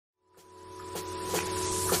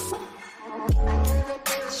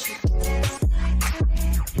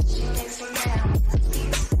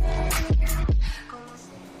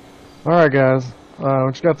Alright guys, we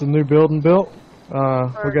just got the new building built. We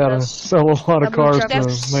gotta sell a lot of cars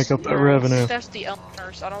to make up that revenue. That's the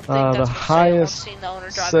owners. I don't think that's the highest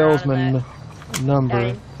salesman number,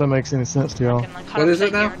 if that makes any sense to y'all. What is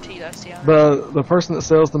it now? The person that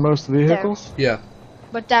sells the most vehicles? Yeah.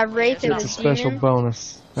 But that rate it's a special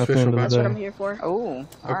bonus at the end of the day. That's what I'm here for. Oh.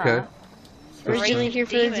 Okay. Originally here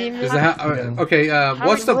for the demon. Okay,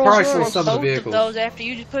 what's the price of some of the vehicles? Those after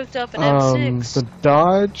you just picked up an M6. The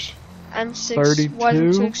Dodge M6 32,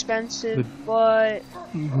 wasn't too expensive, but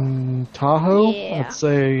Tahoe, yeah. I'd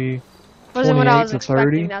say wasn't what I was 28 to 30.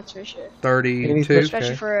 expecting, that's for sure. 32,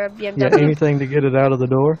 especially for a BMW. Yeah, anything to get it out of the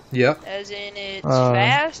door. Yep. As in it's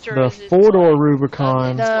fast, or the is it 4-door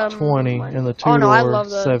Rubicon 20, 20 and the 2-door oh no, I love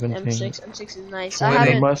the 17. M6. M6 is nice. 20. I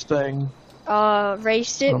haven't the Mustang.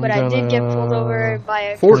 Raced it, but I did get pulled over by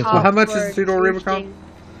a cop. How much is the 2-door Rubicon?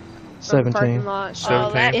 17. Lot, so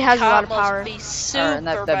 17. It has a lot of power. And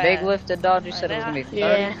that the big lifted Dodge you said it was gonna be 30.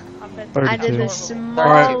 Yeah. 32. I did the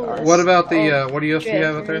smallest. Alright, what about the, what else do you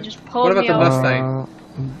have out there? What about the Mustang?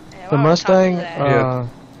 The Mustang,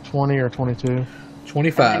 20 or 22.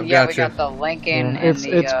 25, yeah, gotcha. we got the Lincoln and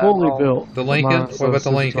it's fully built. The Lincoln? What about the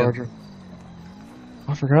Lincoln?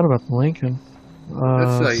 I forgot about the Lincoln.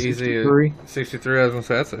 That's easy. 63, I was gonna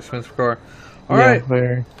say, that's an expensive car. Alright. Yeah,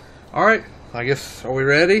 very. Alright, I guess, are we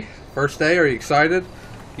ready? First day, are you excited?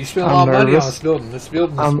 You spent a lot of money on this building. This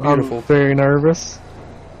building is beautiful. I'm very nervous.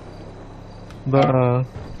 But,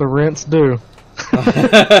 the rent's due.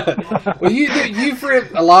 Well, you've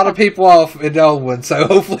ripped a lot of people off in Elwyn, so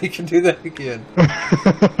hopefully you can do that again.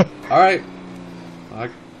 Alright. I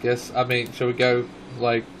guess, I mean, shall we go,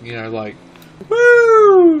 like, you know, like,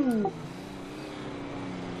 woo!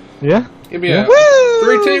 Yeah? Give me a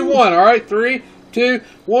 3, 2, 1, alright? 3, 2,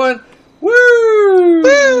 1, woo!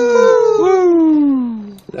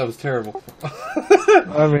 Woo! That was terrible.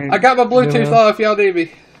 I mean, I got my Bluetooth off, y'all need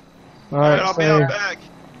me. Alright, I'll be right back.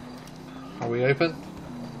 Are we open?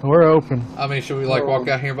 We're open. I mean, should we like walk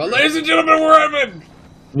out here and be, ladies and gentlemen, we're open!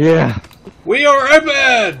 Yeah. We are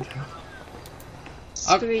open!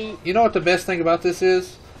 Sweet. You know what the best thing about this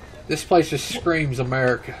is? This place just screams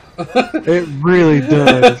America. It really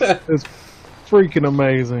does. It's freaking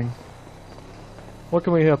amazing. What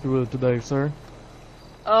can we help you with today, sir?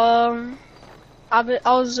 I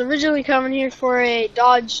was originally coming here for a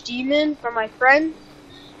Dodge Demon for my friend.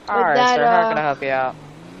 Alright, sir, how can I help you out?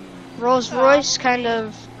 Rolls Royce kind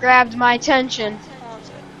of grabbed my attention.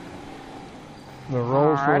 The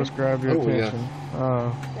Rolls Royce grabbed your attention.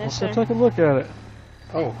 Let's go take a look at it.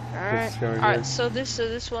 Oh, alright. So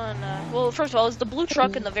this one. Well, first of all, is the blue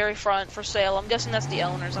truck in the very front for sale? I'm guessing that's the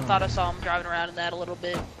owner's. I thought I saw him driving around in that a little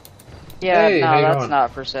bit. Yeah, no, that's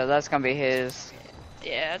not for sale. That's gonna be his.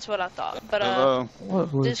 Yeah, that's what I thought. But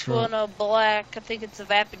this one, black. I think it's a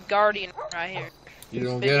Vapid Guardian right here. You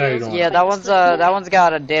don't get it. Yeah, that one's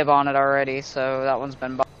got a dib on it already, so that one's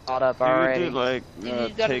been bought up already. You do like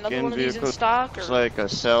take in vehicles, stock, or? like a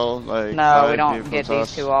sell, like no, we don't get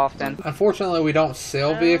these too often. Unfortunately, we don't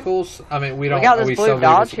sell vehicles. I mean, we don't. We got this blue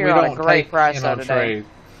Dodge here on a great price on trade,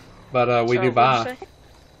 but we do buy.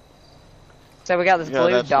 So we got this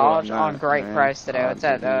blue Dodge on great price today. It's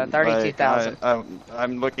at 32,000.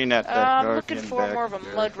 I'm looking at that. I'm looking for more of a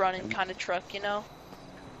mud running kind of truck, you know.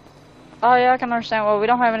 Oh yeah, I can understand. Well, we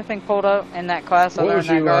don't have anything pulled up in that class. What was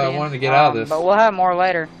you wanting to get out of this? But we'll have more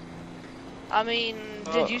later. I mean,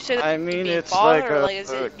 did you say that? I mean, it's like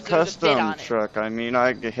a custom truck. I mean,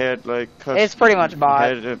 I had like custom. It's pretty much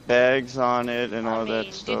bought. Had bags on it and all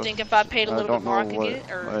that stuff. Do you think if I paid a little bit more, I could get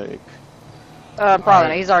it? Or?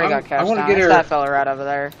 Probably. He's already got cash down. It's that fella right over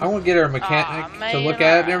there. I want to get her a mechanic to look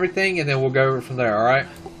at it and everything, and then we'll go over from there. All right?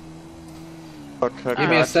 Okay, give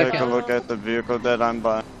me a second. Take a look at the vehicle that I'm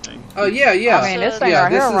buying. Oh yeah, yeah. I mean, this thing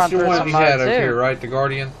right here will run through some mud too. Here, right? The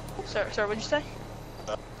Guardian. Sir, what'd you say?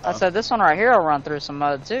 I said this one right here will run through some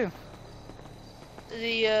mud too.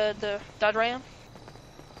 The Dodge Ram.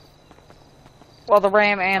 Well, the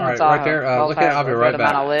Ram and the Tahoe. Right there. Look at it. I'll be right back.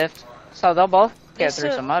 Amount of lift, so they'll both get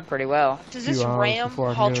through some mud pretty well. Does this Ram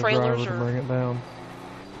haul trailers or? Bring it down.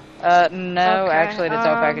 No, actually, the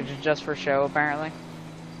tow package is just for show apparently.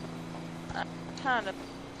 Kind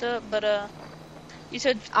of, but you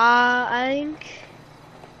said I think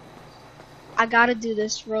I gotta do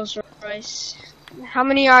this Rolls Royce. How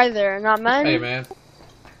many are there? Not many. Hey man.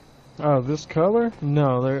 Oh, this color?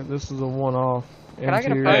 No, this is a one-off. Can I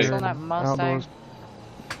get a price on that Mustang?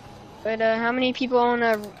 But how many people own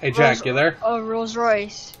a? Hey Jack, you there? A Rolls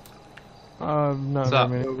Royce. Not What's that up?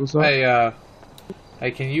 many. What's up? Hey, Hey,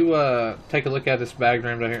 can you take a look at this bag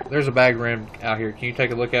ram down here? There's a bag ram out here. Can you take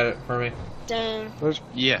a look at it for me? Dang. There's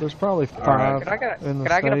probably 5 right. in the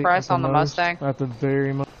Could I get a state price at on the most, Mustang? At the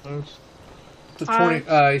very most. The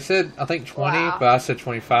 20. He said I think 20, Wow. but I said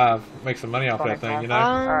 25. Make some money off that thing, you know.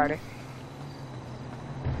 Alrighty.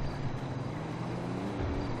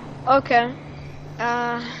 Okay.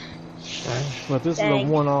 But this is a Dang.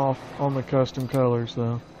 one-off on the custom colors,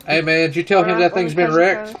 though. Hey man, did you tell him that thing's been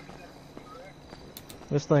wrecked?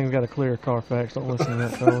 This thing's got a clear Carfax. Don't listen to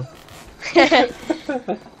that fella.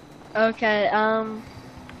 Okay,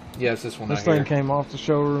 Yes, this one. This right thing here. came off the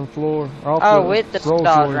showroom floor. Off Oh, the with the Rolls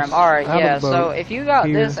Dodge Royce, Ram. Alright, out of yeah, the so boat. if you got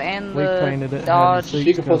Here, this and we painted it the and had Dodge, the You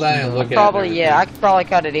seats can pull that and custom look at it. probably, and yeah, I everything. could probably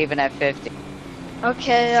cut it even at 50.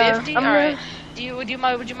 okay, 50? I'm Alright. gonna... Would you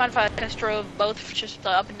mind if I test drove both just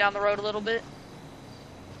up and down the road a little bit?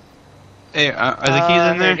 Hey, are the keys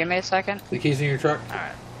in Here, there? give me a second. The keys in your truck.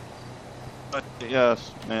 Alright.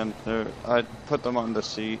 Yes, man. I put them on the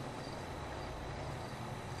seat.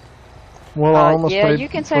 Well, I almost yeah, paid you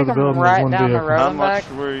can for take the them building of right one down the vehicle. road How and much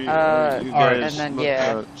back. were you Alright, guys? and then,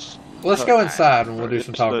 yeah. Let's go inside and we'll do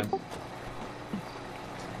some talking.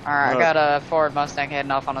 Alright, I got a Ford Mustang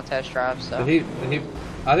heading off on a test drive, so. Did he?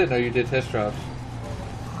 I didn't know you did test drives.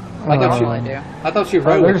 I I thought you. normally do. I thought you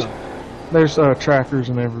rode with there's them. there's trackers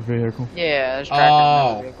in every vehicle. Yeah, there's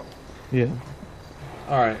tractors in the vehicle.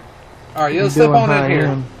 Yeah. All right. All right. Yeah, You're let's step doing on in high here.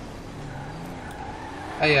 end.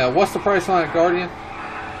 Hey, what's the price on that Guardian?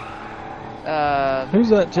 Who's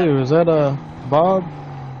that too? Is that Bob?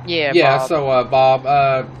 Yeah, Yeah. Bob. So Bob.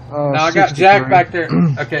 Now I got 63. Jack back there.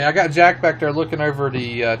 Okay, I got Jack back there looking over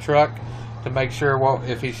the truck to make sure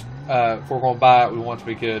if he's if we're gonna buy it, we want it to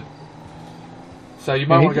be good. So you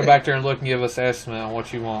might Yeah, want to go back there and look and give us an estimate on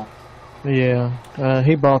what you want. Yeah.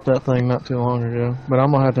 He bought that thing not too long ago, but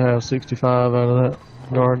I'm gonna have to have 65 out of that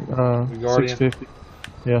Guardian? 650.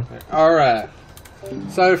 Yeah. All right.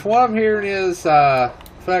 So if what I'm hearing is for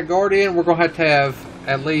that Guardian, we're gonna have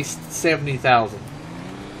at least 70,000.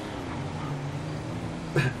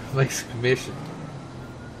 Makes a commission.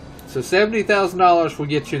 So $70,000 will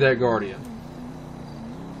get you that Guardian.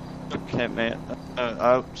 Okay, man.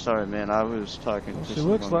 I'm sorry, man. I was talking to She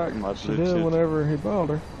someone looks like on my she did Bluetooth. whenever he bought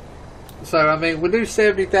her. So I mean, we do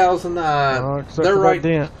 70,000. Except They're for right. that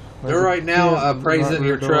dent. They're right now Dent appraising right your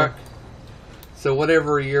rear door. truck. So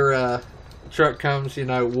whatever your truck comes, you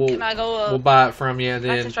know, Can I go, we'll buy it from you, and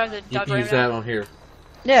can I then test drive the you Dodge can use Ram? that on here.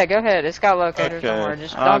 Yeah, go ahead. It's got locators. Don't worry.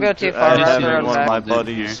 Just don't go too far. I'm Right having the road one of my back.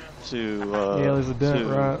 buddies to there's a dent to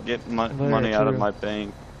right get there, money out of too. my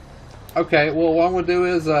bank. Okay. Well, what I'm gonna do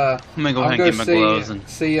is I'm gonna go I'll ahead go and get my gloves and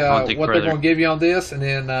see I'll what dig they're further. gonna give you on this, and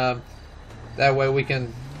then that way we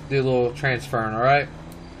can do a little transferring. All right.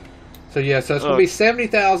 So yeah, so it's gonna be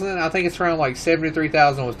 70,000. I think it's around like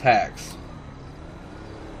 73,000 with tax.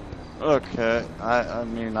 Okay. I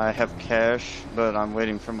mean, I have cash, but I'm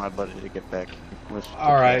waiting for my buddy to get back with the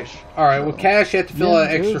All right. cash. All right. Well, cash you have to fill out Yeah,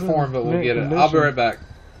 an extra it is in form, but we'll mint get it. I'll be condition. right back.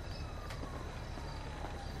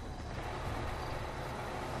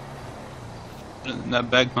 That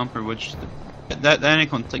back bumper, which that ain't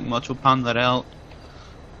gonna take much. We'll pound that out.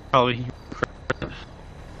 Probably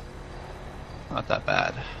not that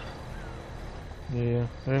bad. Yeah,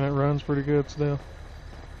 and it runs pretty good still.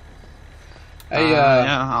 Hey,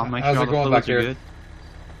 yeah, I'll make how's sure it all the going back fluids are there? good.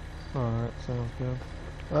 Alright, sounds good.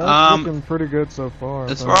 It's looking pretty good so far.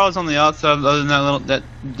 As far as on the outside, other than that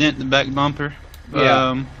dent in the back bumper,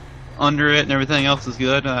 Yeah. under it and everything else is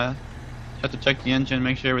good. Have to check the engine,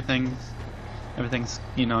 make sure everything's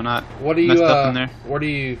not What do you messed up in there. What do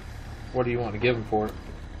you want to give them for it?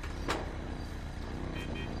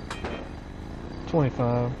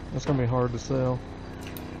 25. That's gonna be hard to sell.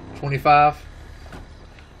 25.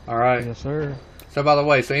 All right. Yes, sir. So by the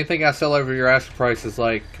way, so anything I sell over your asking price is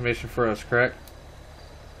like commission for us, correct?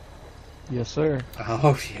 Yes, sir.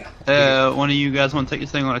 Oh yeah. One of you guys want to take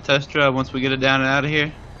this thing on a test drive once we get it down and out of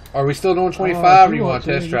here? Are we still doing If 25, or you want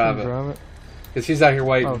to test you drive can it? Because he's out here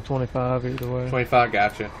waiting. Oh, 25 either way. 25,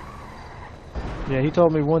 gotcha. Yeah, he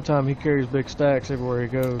told me one time he carries big stacks everywhere he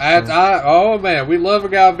goes. Oh man, we love a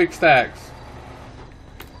guy with big stacks.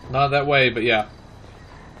 Not that way, but yeah.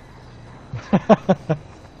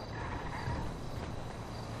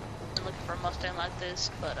 I'm looking for a Mustang like this,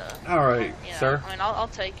 but All right, you know, sir. I mean, I'll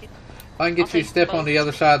take it. If I can get I'll you to take step both. on the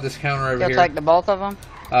other side of this counter over You'll here. take the both of them?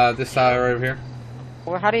 This side right over here.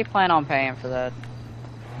 Well, how do you plan on paying for that?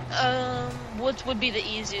 What would be the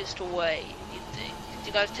easiest way, you think? Do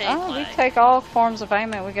you guys take, We like... take all forms of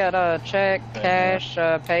payment. We got check, cash,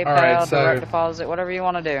 PayPal, All right, so- direct deposit, whatever you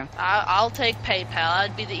want to do. I'll take PayPal.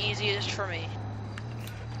 That'd be the easiest for me.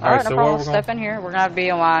 Alright, so no what problem. we're Step in here. We're gonna have to be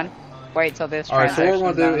in line. wait till this Alright, so what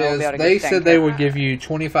we're transaction's going done. to We'll do be able is, to they get said that they covered. would give you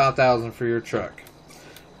 $25,000 for your truck.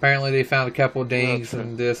 Apparently they found a couple of dings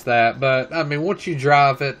and this, that. But, I mean, once you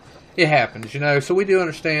drive it, it happens, you know. So we do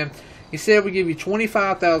understand. He said we give you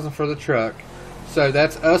 $25,000 for the truck. So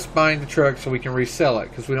that's us buying the truck so we can resell it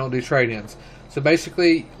because we don't do trade-ins. So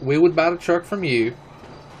basically, we would buy the truck from you.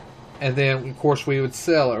 And then, of course, we would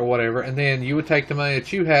sell it or whatever. And then you would take the money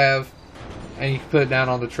that you have and you can put it down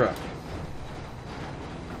on the truck.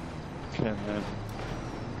 Okay, man.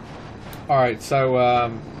 Alright,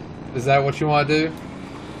 so is that what you want to do?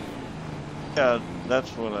 Yeah, that's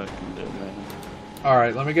what I can do, man.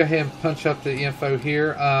 Alright, let me go ahead and punch up the info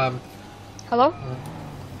here. Hello?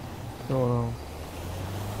 What's going on?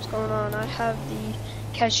 What's going on? I have the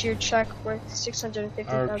cashier check worth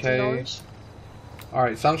 $650,000.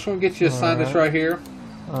 Alright, so I'm just going to get you to sign this right here.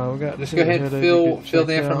 We got Just two go ahead and ahead of you. fill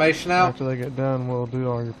the Check information out. After they get done, we'll do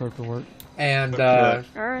all your paperwork. And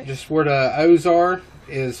Alright. just where the O's are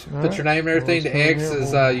is put Alright. your name and everything. Well, The X here,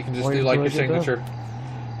 is we'll you can just wait do like until your they get signature.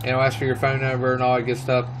 And it'll ask for your phone number and all that good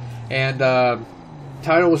stuff. And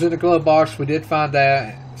title was in the glove box. We did find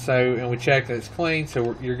that. So, and we checked that it's clean,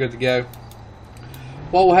 so you're good to go.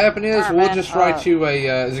 What will happen is Alright, we'll man. just write you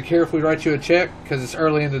a. Is it care if we write you a check? Because it's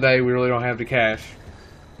early in the day, we really don't have the cash.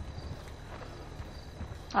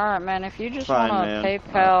 Alright, man, if you just Fine, want man. to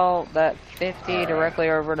PayPal that 50 directly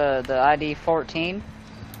over to the ID 14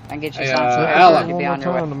 and get you Hey, some Alan. paperwork, you'll One be more on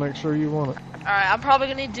your way. time to make sure you want it. Alright, I'm probably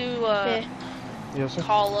gonna need to Yeah. Yes, sir.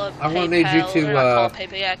 call up I'm PayPal. gonna need you to, or not call up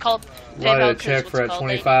PayPal. Yeah, call up PayPal. Write a 'cause check what's for it that called,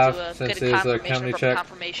 they need 25 to, since get a it's a confirmation company from check.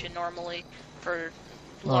 confirmation normally for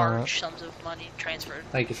Alright. large sums of money transferred.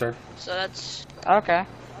 Thank you, sir. So that's Okay.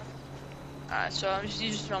 alright. So you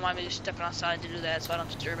just don't mind me just stepping outside to do that, so I don't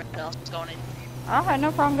disturb anything else that's going in. Alright,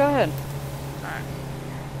 no problem, go ahead. Alright.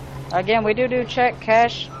 Again, we do check,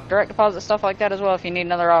 cash, direct deposit, stuff like that as well if you need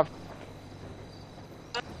another option.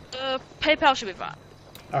 PayPal should be fine.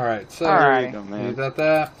 Alright, so Alright. There you go, man. you got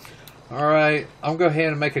that. Alright, I'm going to go ahead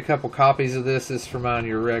and make a couple copies of this. This is for mine,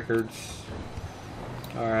 your records.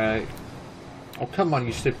 Alright. Oh, come on,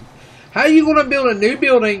 you stupid. How are you going to build a new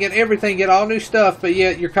building and everything, get all new stuff, but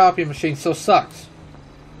yet your copy machine still sucks?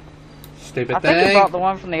 Stupid I think you thing. brought the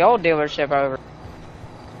one from the old dealership over.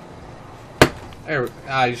 There,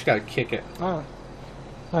 you just got to kick it. Alright.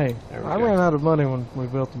 Hey, There we I go. ran out of money when we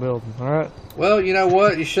built the building, alright? Well, you know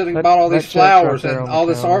what? You should have That- bought all that these check's right flowers there and on the all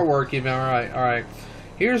this counter. artwork. You've been alright. Alright.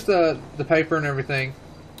 Here's the paper and everything.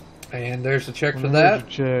 And there's the check for And that.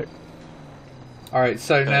 here's your check. Alright,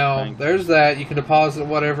 so now thank you. there's that. You can deposit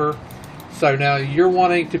whatever. So now you're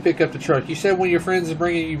wanting to pick up the truck. You said one of your friends is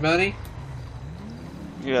bringing you money?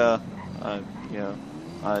 Yeah,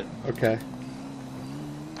 Okay.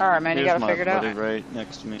 Alright, man, you here's gotta my figure it out. buddy right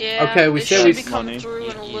next to me. Yeah. Okay, we it said should we- be coming Money. through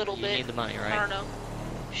in a You little bit. need the money, I right? don't know.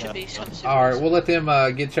 Should Yeah. be something serious. Alright, we'll let them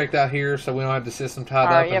get checked out here so we don't have the system tied up.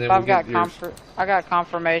 Alright, And yep, then we'll I've got get yours. I got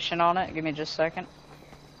confirmation on it. Give me just a second.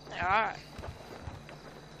 Alright.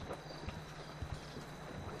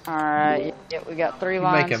 Alright, yep, we got 3 You're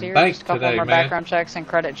lines making here. bank Just a couple today, more man. background checks and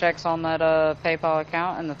credit checks on that PayPal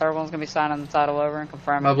account, and the third one's gonna be signing the title over and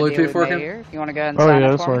confirming My the deal Bluetooth we made working? here. If you want to go ahead and Oh, sign yeah,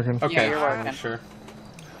 it it's for me. working. Okay, Yeah, you're working. sure.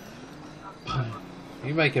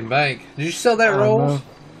 You making bank. Did you sell that I rolls? know.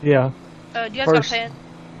 Yeah. Do you guys First- got a pen?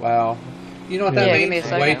 Wow. You know what Yeah, that give me a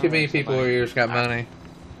means? Way second. too many people here has got money.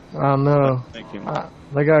 I know. Thank you.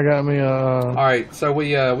 That guy got me a. Alright, so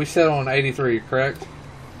we settled on 83, correct?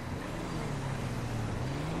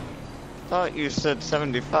 Thought you said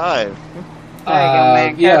 75. There you go,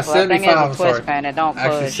 man. Yeah, Careful. That thing is 75, a I'm twist sorry. pen. It don't I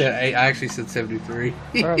push. actually said 73.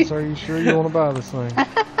 Alright, sir, you sure you want to buy this thing?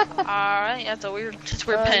 Alright, that's a weird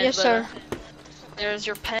pen. Yes, but, sir. There's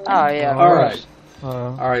your pen. Oh, yeah. Alright.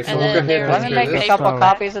 Alright, So And we'll go then ahead and there's Let me do make a this. couple Alright.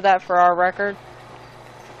 copies of that for our record.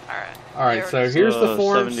 Alright. Alright, so here's the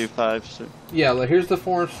forms. 75. So Yeah, here's the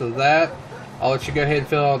forms for that. I'll let you go ahead and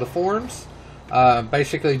fill out the forms.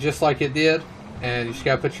 Basically just like it did. And you just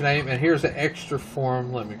gotta put your name. And here's the extra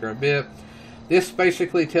form. Let me grab it. This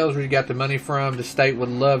basically tells where you got the money from. The state would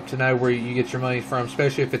love to know where you get your money from,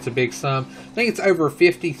 especially if it's a big sum. I think it's over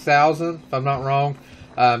 $50,000, if I'm not wrong.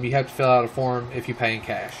 You have to fill out a form if you pay in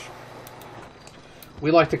cash. We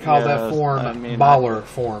like to call that Yes, form I mean, baller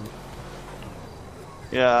form.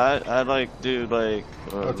 yeah, I'd like to do like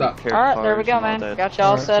What's up? repair Alright, there we cars go, and all man. that. Got you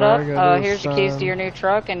all Alright, set so I up. gotta do Here's your keys to sign. your new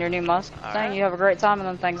truck and your new Mustang. Alright. You have a great time in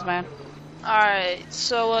them things, man. Alright,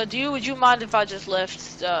 so would you mind if I just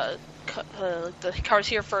left the cars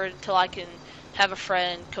here for until I can have a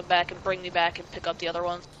friend come back and bring me back and pick up the other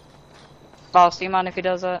ones? Boss, do you mind if he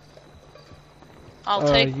does that? I'll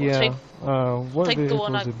take. Yeah. Take What take the vehicle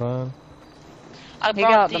one is he buying? I He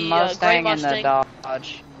brought got the gray Mustang and the Mustang.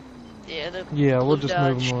 Dodge. Yeah, the Yeah, we'll blue just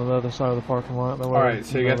Dodge. move them on the other side of the parking lot. That way Alright,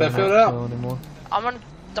 so you got know that they're filled not out? slow anymore. I'm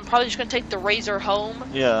probably just gonna take the Razor home.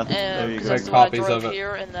 Yeah, And there you because go. that's Make the one I copies drove of it.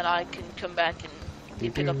 here, and then I can come back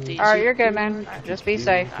and pick up these. Alright, you're good, man. Just be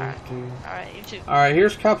safe. Alright, you too. Alright,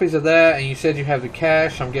 here's copies of that, and you said you have the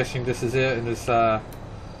cash. I'm guessing this is it in this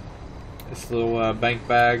little bank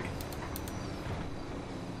bag.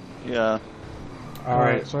 Yeah.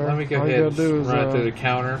 Alright, sir. let me go All you ahead and gotta do is, run it through the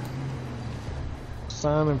counter.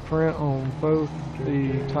 Sign and print on both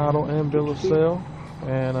the title and bill of sale,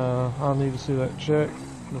 and I'll need to see that check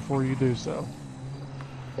before you do so.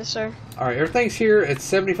 Yes, sir. Alright, everything's here. It's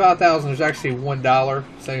 $75,000. There's actually $1.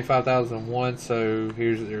 75,001. So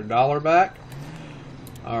here's your dollar back.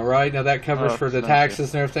 Alright, now that covers for the thank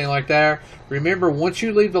taxes and everything like that. Remember, once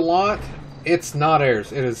you leave the lot, it's not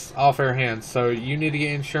ours. It is off our hands. So you need to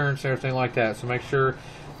get insurance and everything like that. So make sure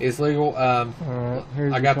it's legal. Alright,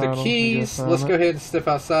 here's I your got the title. You keys. gotta Let's sign go it. ahead and step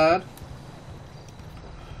outside.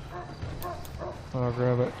 I'll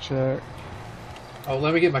grab that check. Oh,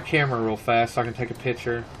 let me get my camera real fast so I can take a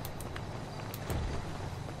picture.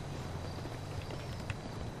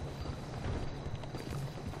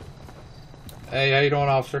 Hey, how you doing,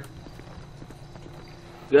 officer?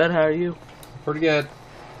 Good, how are you? Pretty good.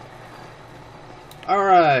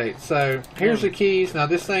 Alright, so here's the keys. Now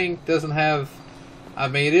this thing doesn't have, I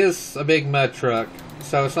mean, it is a big mud truck,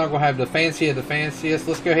 so it's not going to have the fanciest of the fanciest.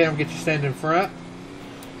 Let's go ahead and get you stand in front,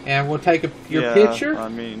 and we'll take your picture. I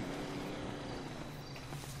mean,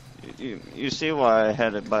 you see why I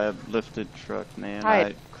had it by a lifted truck, man. Hi.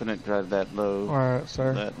 I couldn't drive that low. Alright,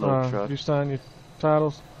 sir. That low truck. You sign your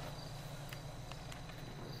titles.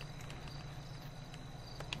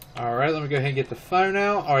 Alright, let me go ahead and get the phone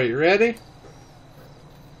out. Are you ready?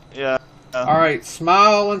 Yeah. Alright,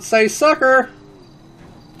 smile and say sucker.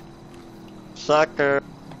 Sucker.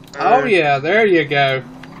 Oh yeah, there you go.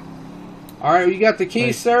 Alright, you got the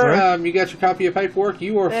keys, sir. You got your copy of paperwork.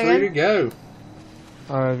 You are free to go.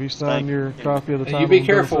 Alright, have you signed your copy of the And title? you be and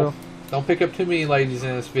bill of careful. sale? Don't pick up too many ladies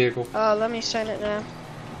in this vehicle. Let me sign it now.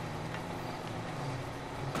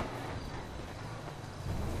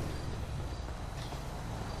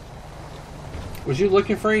 Was you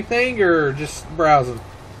looking for anything or just browsing?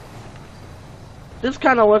 Just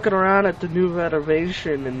kind of looking around at the new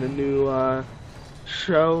renovation and the new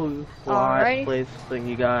show lot Alrighty. place thing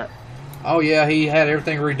you got. Oh yeah, he had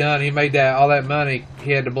everything redone. He made all that money.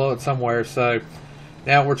 He had to blow it somewhere. So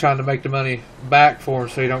now we're trying to make the money back for him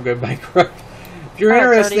so he don't go bankrupt. If you're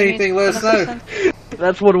interested in anything, let us know.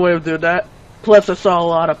 That's one way of doing that. Plus, I saw a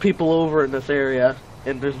lot of people over in this area,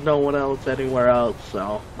 and there's no one else anywhere else,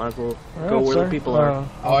 so might as well go Alright, where sir. the people are.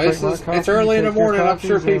 Oh, it's early in the morning. I'm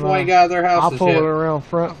sure people ain't got got their I'll houses pull it yet. around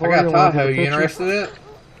front for I got you. We'll get Tahoe. a You picture, interested in it?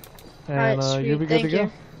 And Alright, you'll be good sweet, to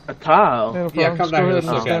thank go. A Tahoe? No Yeah, problem. come Just down go here, ahead let's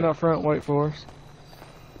and look stand at it. up front and wait for us.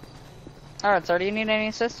 Alright, sir, do you need any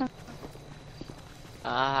assistance?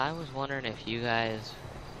 I was wondering if you guys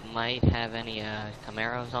might have any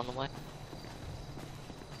Camaros on the way.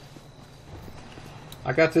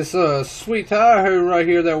 I got this sweet Tahoe right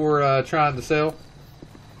here that we're trying to sell.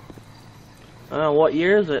 What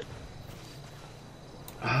year is it?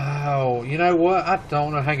 Oh, you know what? I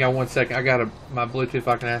don't know. Hang on one second. I got my Bluetooth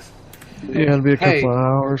I can ask. Yeah, it'll be a couple Hey, of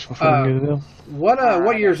hours before we get it in.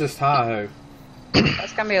 What year is this Tahoe?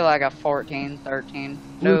 That's gonna be like a 14, 13.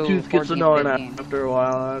 Bluetooth gets 14, annoying 15. after a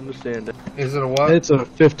while, I understand it. Is it a what? It's a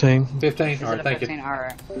 15. 15? Is Alright, it a thank 15? you.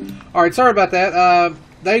 Alright. Alright, sorry about that.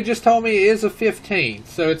 They just told me it is a 15,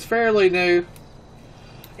 so it's fairly new.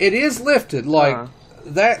 It is lifted, like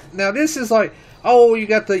that. Now this is like, oh, you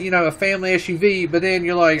got the, a family SUV, but then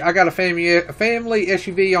you're like, I got a family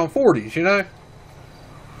SUV on 40s, you know?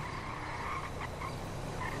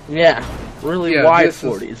 Yeah, really Yeah, wide this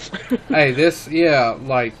is- 40s. Hey,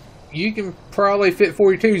 like, you can probably fit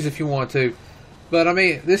 42s if you want to. But, I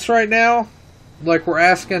mean, this right now, like, we're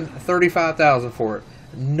asking $35,000 for it.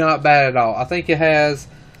 Not bad at all. I think it has,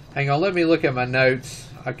 hang on, let me look at my notes.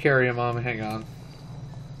 I carry them on me, hang on.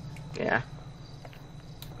 Yeah.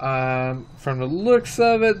 From the looks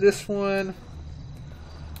of it, this one,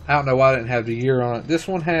 I don't know why I didn't have the year on it. This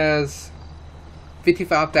one has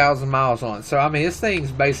 55,000 miles on it. So, I mean, this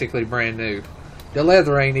thing's basically brand new. The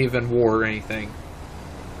leather ain't even wore or anything.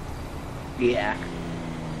 Yeah.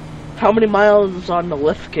 How many miles is on the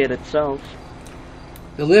lift kit itself?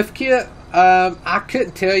 The lift kit, I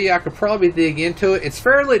couldn't tell you. I could probably dig into it.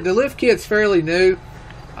 The lift kit's fairly new.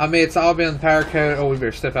 I mean, it's all been powder coated. Oh, we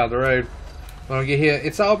better step out of the road. When I get hit,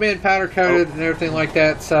 it's all been powder coated and everything like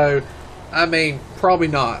that. So, I mean, probably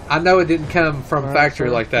not. I know it didn't come from factory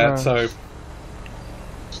sir. like that. So,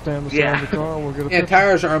 Stand beside the car. We'll get a and picture.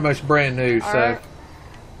 tires are almost brand new. So, Alright.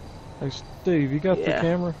 Hey, Steve, you got the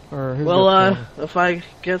camera? Or who's well, got the camera? if I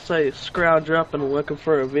guess I scrounge up and looking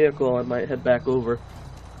for a vehicle, I might head back over.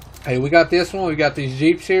 Hey, we got this one. We got these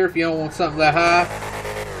Jeeps here. If you don't want something that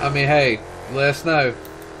high, I mean, hey, let us know.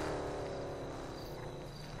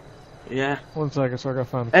 Yeah. 1 second, so I gotta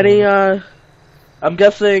find the Any, camera. I'm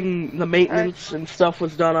guessing the maintenance and stuff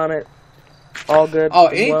was done on it. All good. Oh,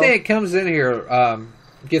 as anything well? that comes in here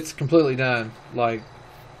gets completely done. Like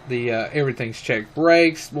the everything's checked.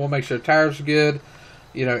 Brakes. We'll make sure the tires are good.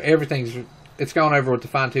 You know, it's gone over with the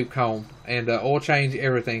fine tooth comb and oil change.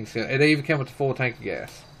 Everything's good. It even came with a full tank of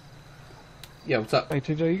gas. Yeah, what's up? Hey,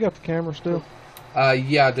 TJ, you got the camera still?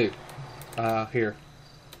 Yeah, I do. Here.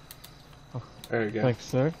 There you go. Thanks,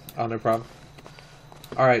 sir. Oh, no problem.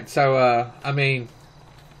 All right, so I mean,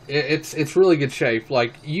 it's really good shape.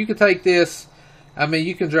 Like you could take this. I mean,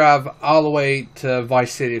 you can drive all the way to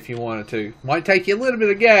Vice City if you wanted to. Might take you a little bit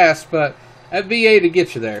of gas, but that V8 to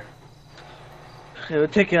get you there. It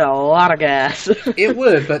would take you a lot of gas. It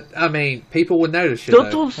would, but I mean, people would notice you.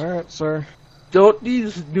 Don't Though. those, All right, sir. don't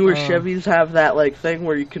these newer Chevys have that like thing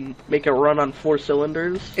where you can make it run on 4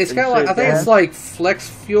 cylinders? It's kind of like, I think it's like flex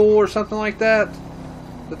fuel or something like that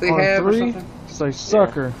they On have 3, or something. say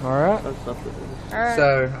sucker. All right. That's something. Alright.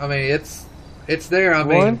 So I mean, it's there. I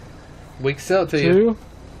mean, 1, we can sell it to you. 2,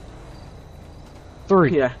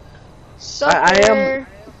 3. Yeah. Sucker. I am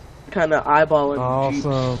kind of eyeballing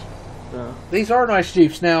Awesome. Jeeps. So. These are nice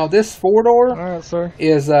Jeeps. Now this 4-door All right, sir.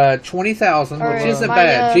 is $20,000, which Alright, isn't my,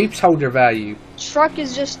 bad. Jeeps hold their value. Truck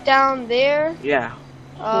is just down there. Yeah.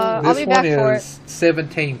 I'll This be one back for it. is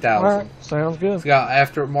 $17,000. All right, sounds good. It's got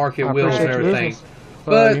aftermarket I wheels and appreciate your everything. business.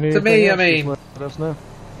 But you need to me, anything I else, mean, just let us know.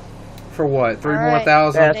 for what, 3 more Alright.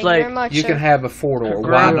 thousand? Yeah, Thank it's you like very much, You sir. can have a 4-door. Why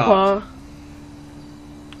Grandpa. not?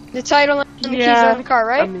 The title and the keys Yeah, are on the car,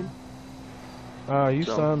 right? I mean, You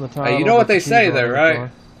So- signed the title. Hey, you know what but the they keys say are though, on the right?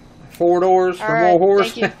 car. 4 doors for Alright, more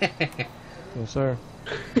horse. thank Yes, sir.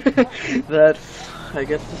 that's, I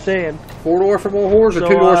guess, the saying. 4-door for more horse, or So,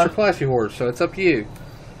 2 doors for classy horse. So it's up to you.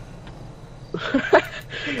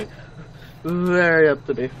 Very up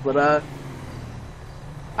to me. But,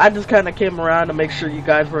 I just kind of came around to make sure you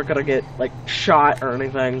guys weren't going to get, like, shot or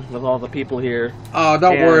anything with all the people here. Oh,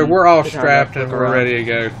 don't And worry, we're all to kinda strapped and look we're around. ready to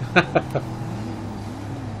go.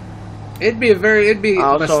 it'd be a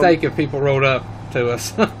Also- mistake if people rolled up to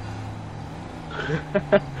us.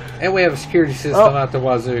 And we have a security system Oh. out the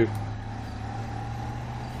wazoo.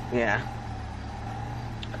 Yeah.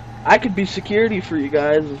 I could be security for you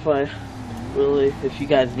guys if you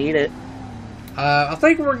guys need it. I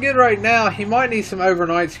think we're good right now. He might need some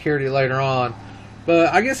overnight security later on.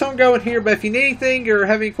 But I guess I'm going here. But if you need anything or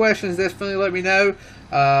have any questions, definitely let me know.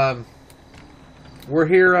 We're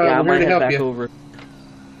here, Yeah, I we're might here to head help back you. over.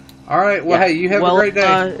 Alright, well, Yeah. hey, you have Well, a great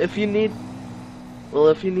day. If you need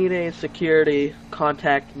any security,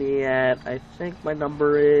 contact me at, I think my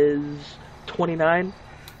number is 29.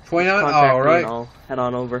 29? Contact me Alright. and I'll head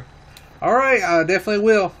on over. Alright, I definitely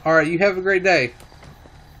will. Alright, you have a great day.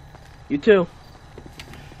 You too.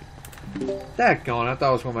 Daggone, I thought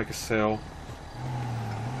I was going to make a sale.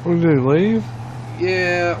 What did you leave?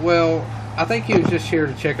 Yeah, well, I think he was just here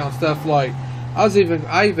to check on stuff. Like, I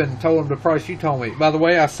even told him the price you told me. By the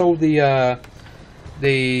way, I sold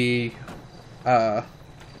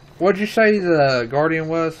what'd you say the Guardian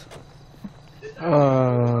was?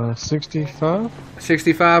 65.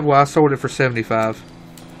 65. Well, I sold it for 75.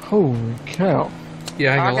 Holy cow!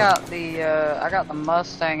 Yeah, hang I on. got the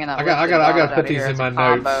Mustang and I gotta put these in my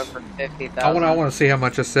notes. For 50,000. I want to see how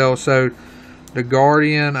much I sell. So, the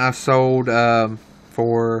Guardian I sold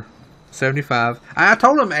for 75. I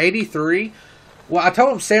told him 83. Well, I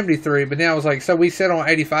told him 73, but now I was like, so we set on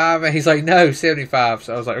 85, and he's like, no, 75.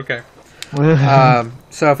 So I was like, okay.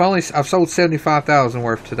 So I've sold 75,000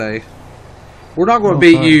 worth today. We're not going to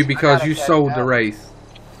beat you because you sold the Wraith.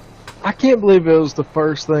 I can't believe it was the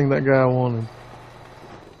first thing that guy wanted.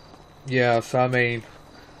 Yeah, so I mean,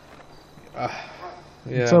 It's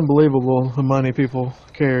yeah, unbelievable the money people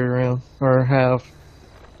carry around or have.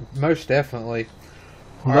 most definitely.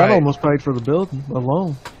 Well, All that right. almost paid for the building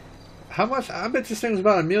alone. How much? I bet this thing was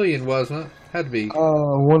about $1 million, wasn't it? Had to be.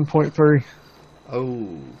 1.3, Oh,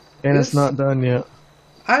 and This- it's not done yet.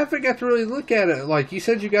 I haven't got to really look at it. Like you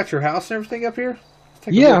said, you got your house and everything up here. Let's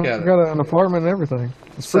take a Yeah, look I've at it. got an apartment and everything.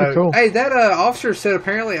 It's pretty cool. Hey, that officer said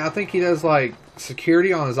apparently I think he does like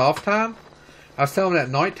security on his off time. I was telling him at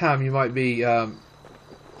nighttime you might be I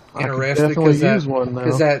could interested definitely use one now.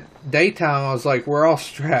 because that daytime I was like we're all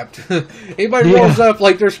strapped. Anybody Yeah. rolls up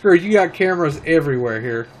like they're screwed. You got cameras everywhere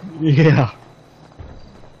here. Yeah.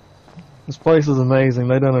 This place is amazing.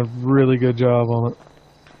 They done a really good job on it.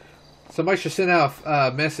 Somebody should send out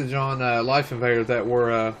a message on Life Invader that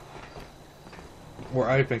we're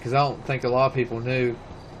open, because I don't think a lot of people knew.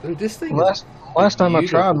 Dude, this thing. Last time I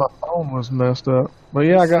tried, my phone was messed up. But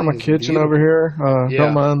yeah, I got my kitchen over here. Yeah.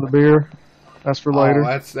 Don't mind the beer. That's for later.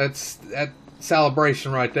 That's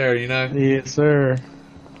celebration right there, you know. Yes, sir.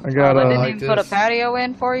 I got They didn't even put a patio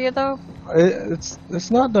in for you though.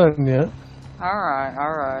 It's not done yet. All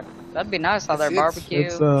right. That'd be nice. How their barbecue.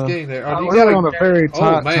 It's getting there. We're on a very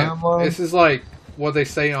tight timeline. This is like what they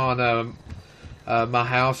say on My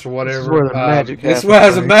House or whatever. This is where the magic happens. This is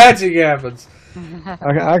where the magic happens.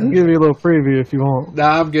 I can give you a little preview if you want.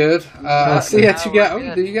 Nah, I'm good. I see that you got. Oh,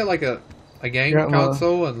 you got like a game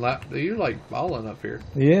console and laptop. You're like balling up here.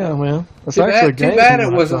 Yeah, man. It's Too actually bad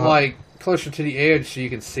it wasn't like closer to the edge so you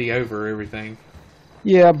can see over everything.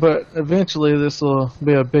 Yeah, but eventually this will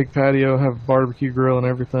be a big patio, have a barbecue grill and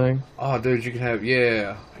everything. Oh, dude, you can have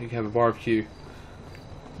a barbecue.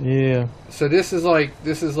 Yeah. So this is like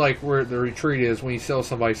where the retreat is when you sell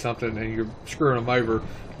somebody something and you're screwing them over.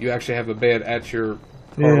 You actually have a bed at your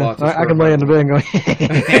car lot. I can lay in the bed and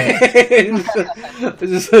go.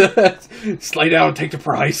 just lay down and take the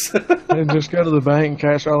price. And just go to the bank and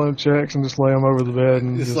cash all them checks and just lay them over the bed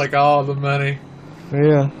and just like all the money.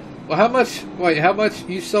 Yeah. Well, how much? Wait, how much?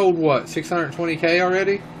 You sold what? 620K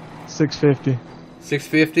already? 650.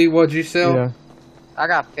 650. What'd you sell? Yeah. I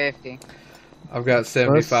got 50. I've got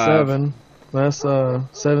 75. That's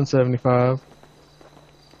 775.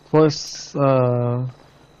 Plus.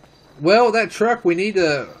 Well, that truck we need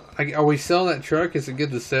to. Are we selling that truck? Is it good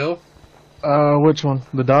to sell? Which one?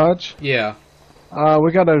 The Dodge? Yeah.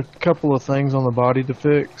 We got a couple of things on the body to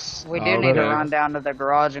fix. We do need to run down to the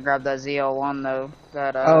garage and grab that ZL1 though.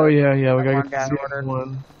 That yeah, we gotta get the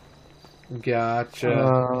ZL1.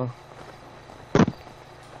 Gotcha.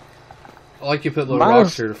 I like you put little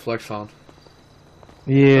rocks here to flex on.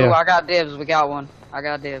 Yeah. Oh, I got dibs. We got one. I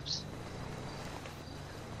got dibs.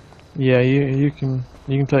 Yeah, you can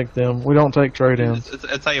take them. We don't take trade-ins.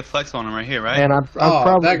 It's how you flex on them right here, right? And I'd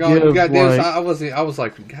probably give like... I was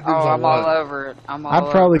like... I'm all over it. I'd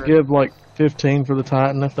probably give like 15 for the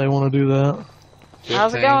Titan if they want to do that. 15.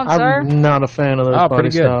 How's it going, sir? I'm not a fan of those body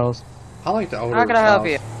styles. I like the older How can I help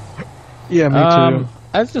you? Yeah, me too.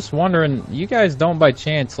 I was just wondering, you guys don't by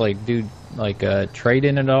chance like do like a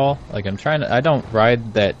trade-in at all? Like I don't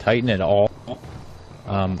ride that Titan at all.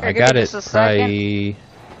 I got it probably...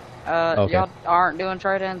 Okay. Y'all aren't doing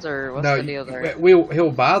trade-ins, or what's the deal there?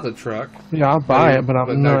 He'll buy the truck. Yeah, I'll buy it, but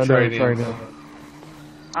I'm not doing trade-in.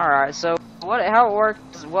 Alright, so how it works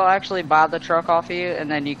is we'll actually buy the truck off of you, and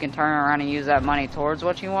then you can turn around and use that money towards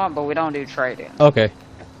what you want, but we don't do trade-in. Okay.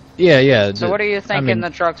 Yeah. So what are you thinking the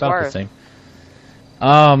truck's worth?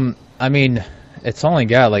 I mean, it's only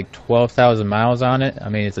got like 12,000 miles on it. I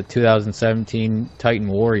mean, it's a 2017 Titan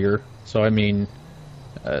Warrior, so I mean,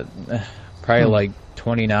 probably like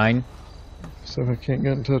 29. So if I can't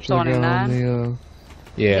get in touch with the guy on the...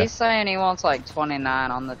 Yeah. He's saying he wants like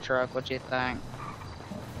 29 on the truck. What you think?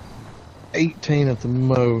 18 at the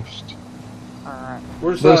most. Alright.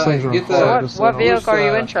 Those things are what vehicle are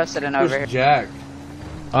you interested in over here? Jack?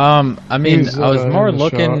 I mean, I was more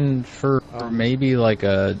looking for maybe like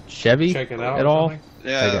a Chevy at all.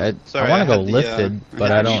 Yeah. Like I want to go lifted,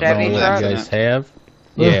 but I don't know what you guys have.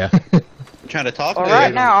 Yeah. Trying to talk. Well,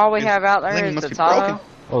 right now all we have out there is the Tahoe.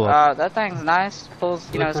 That thing's nice. Pulls,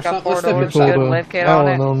 it's got 4 doors, good lift kit on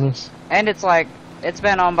it, and it's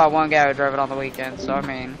been owned by one guy who drove it on the weekend. So I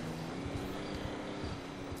mean.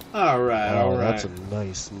 All right. That's a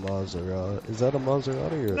nice Maserati. Is that a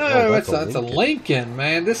Maserati or? No, it's a Lincoln,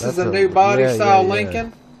 man. This is a new body style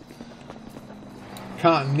Lincoln.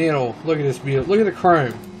 Continental. Look at this beauty. Look at the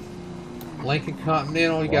chrome. Lincoln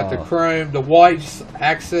Continental. You got the chrome, the white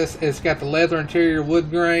access. It's got the leather interior, wood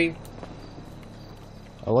grain.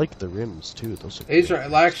 I like the rims too. Those are these are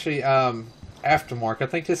actually aftermarket. I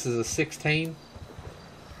think this is a 16.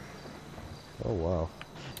 Oh wow.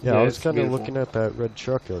 Yeah, I was kind of looking at that red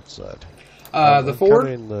truck outside. The Ford?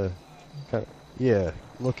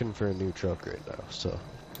 Looking for a new truck right now, so...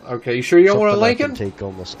 Okay, you sure you don't want a Lincoln? I can take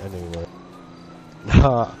almost anywhere.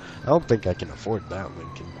 Nah, I don't think I can afford that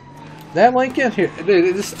Lincoln. That Lincoln, here,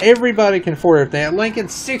 dude, everybody can afford everything. That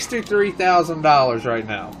Lincoln's $63,000 right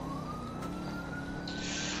now.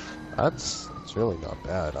 That's really not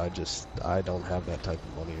bad. I don't have that type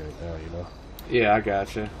of money right now, you know? Yeah, I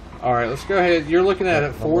gotcha. All right, let's go ahead. You're looking at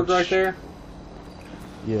it, Ford right there?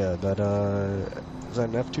 Yeah, is that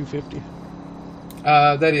an F-250?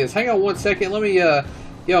 That is. Hang on one second. Let me get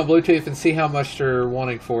on Bluetooth and see how much they're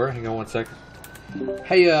wanting for it. Hang on one second.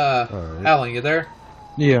 Hey, Alan, you there?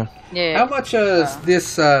 Yeah. How much is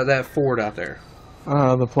this that Ford out there?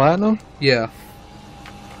 The Platinum? Yeah.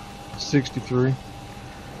 63.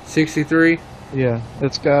 63? Yeah,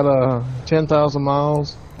 it's got 10,000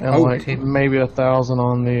 miles and like 10. maybe 1,000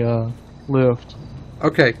 on the lift.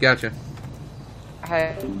 Okay, gotcha.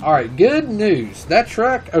 Hey. All right, good news. That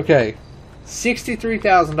truck, okay,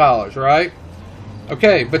 $63,000, right?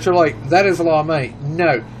 Okay, but you're like, that is a lot of money.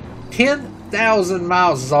 No, 10,000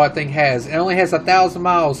 miles is all that thing has. It only has 1,000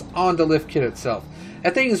 miles on the lift kit itself.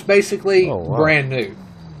 That thing is basically brand new.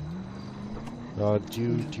 Do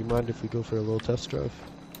you mind if we go for a little test drive?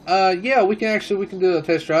 Yeah, we can do a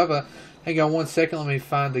test drive. Hang on one second. Let me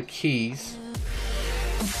find the keys.